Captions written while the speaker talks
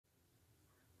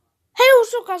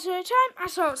up guys, time I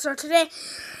thought so today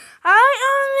I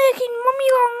am making mummy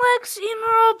long legs in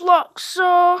Roblox.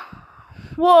 So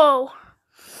whoa,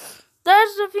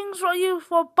 there's the things what I use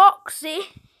for boxy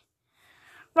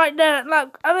right there.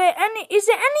 Like, is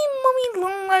there any mummy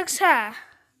long legs hair?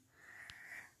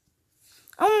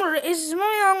 Is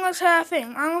mummy long legs hair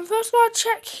thing? I'm first going to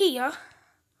check here.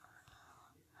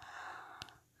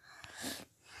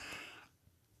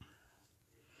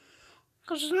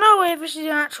 Because there's no way this is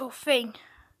an actual thing.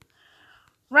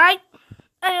 Right?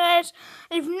 Anyways,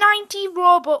 I have 90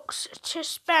 Robux to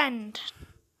spend.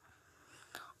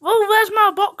 Well, there's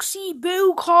my Boxy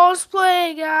Boo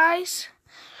cosplay, guys.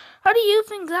 How do you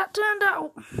think that turned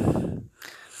out?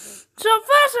 So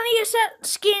first I need to set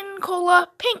skin colour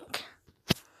pink.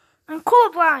 I'm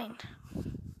colourblind.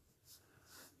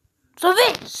 So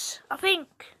this, I think.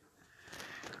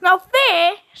 Now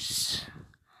this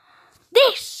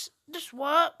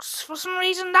works. For some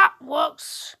reason that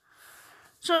works.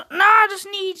 So now I just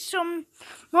need some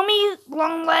mummy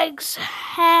long legs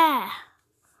hair.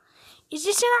 Is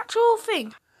this an actual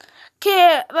thing?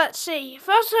 Okay, let's see.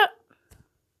 First up,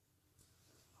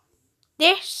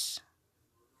 this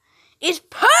is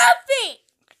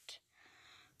perfect.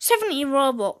 70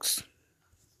 Robux.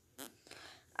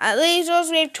 At least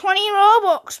us with 20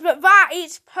 Robux, but that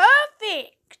is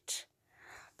perfect.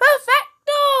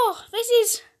 Perfecto. This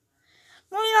is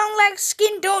mummy long legs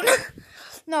skin done.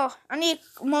 No, I need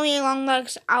mummy long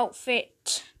legs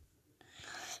outfit.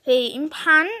 In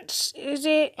pants, is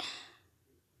it?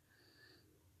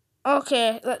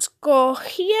 Okay, let's go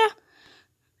here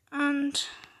and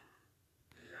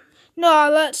no,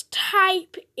 let's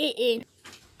type it in.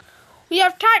 We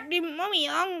have typed in mummy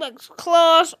long legs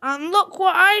clothes and look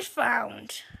what I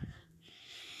found.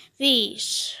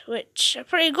 These, which are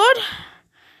pretty good.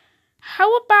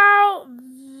 How about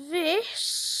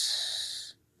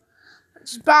this?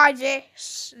 Let's buy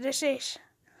this. This is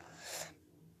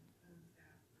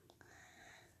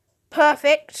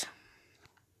perfect.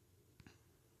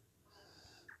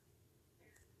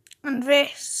 And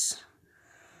this,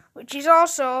 which is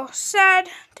also said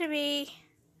to be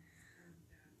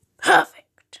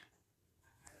perfect.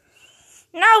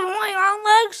 Now my long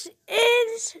legs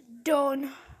is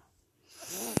done.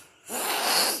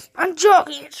 I'm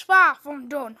joking, it's far from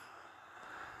done.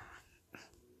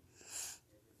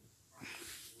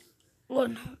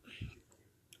 One.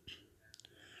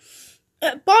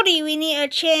 At body, we need to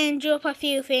change up a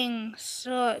few things.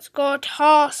 So let's go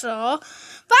torso.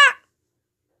 That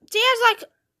there's like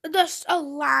just a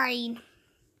line.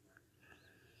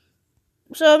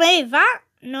 So maybe that?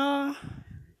 No.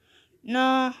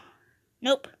 No.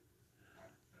 Nope.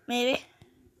 Maybe.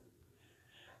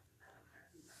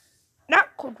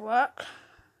 That could work.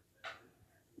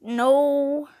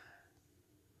 No.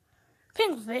 I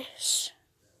think this.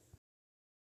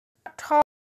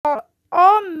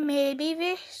 Or maybe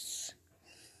this.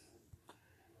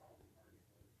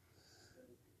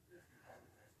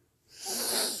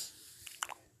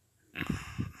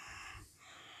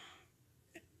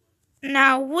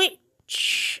 Now which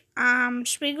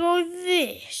should we go with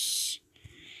this?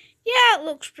 Yeah, it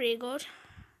looks pretty good.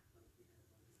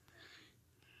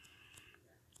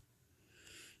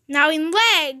 Now in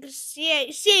legs, yeah,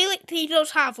 you see, like, he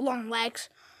does have long legs.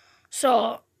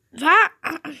 So that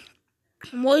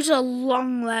was a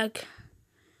long leg.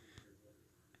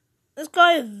 Let's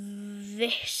go with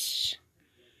this.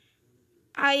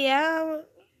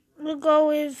 We'll go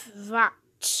with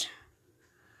that.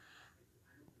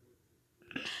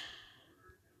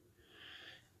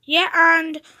 Yeah,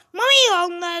 and mummy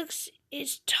long legs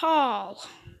is tall.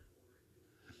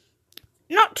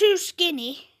 Not too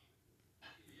skinny.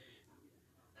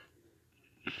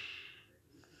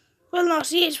 Well, no,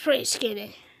 see, it's pretty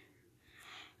skinny.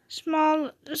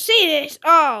 Small, see this?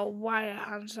 Oh, why are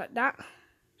hands like that?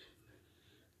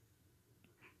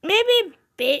 Maybe a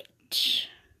bit.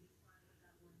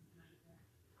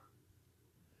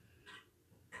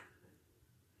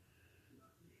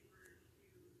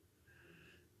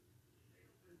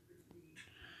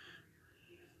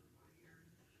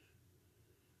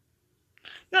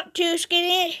 Not too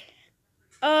skinny.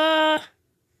 That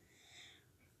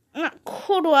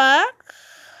could work.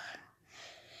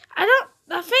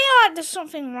 I feel like there's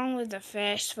something wrong with the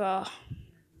face though.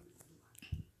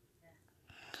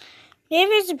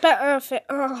 Maybe it's better if it,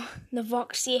 the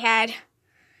Voxy head.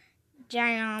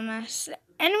 Ginormous.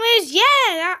 Anyways, yeah,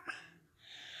 that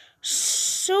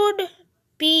should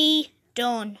be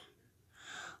done.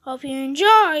 Hope you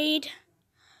enjoyed.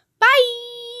 Bye!